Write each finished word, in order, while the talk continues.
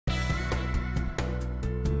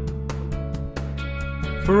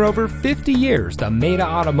For over 50 years, the Maita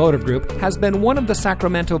Automotive Group has been one of the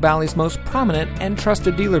Sacramento Valley's most prominent and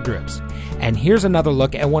trusted dealer groups. And here's another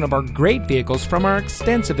look at one of our great vehicles from our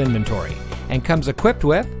extensive inventory, and comes equipped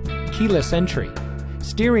with keyless entry,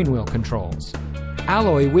 steering wheel controls,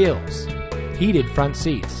 alloy wheels, heated front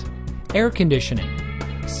seats, air conditioning,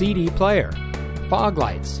 CD player, fog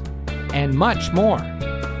lights, and much more.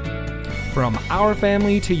 From our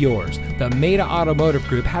family to yours, the Maita Automotive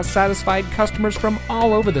Group has satisfied customers from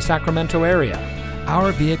all over the Sacramento area.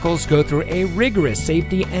 Our vehicles go through a rigorous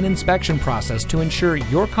safety and inspection process to ensure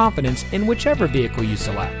your confidence in whichever vehicle you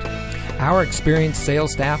select. Our experienced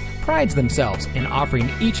sales staff prides themselves in offering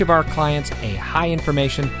each of our clients a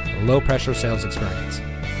high-information, low-pressure sales experience.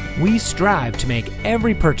 We strive to make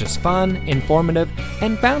every purchase fun, informative,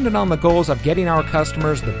 and founded on the goals of getting our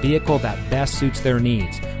customers the vehicle that best suits their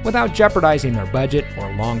needs without jeopardizing their budget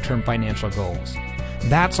or long-term financial goals.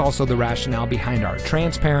 That's also the rationale behind our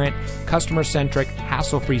transparent, customer-centric,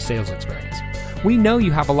 hassle-free sales experience. We know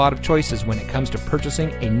you have a lot of choices when it comes to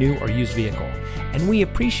purchasing a new or used vehicle, and we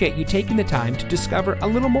appreciate you taking the time to discover a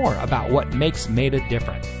little more about what makes Maita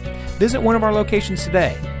different. Visit one of our locations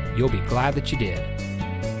today. You'll be glad that you did.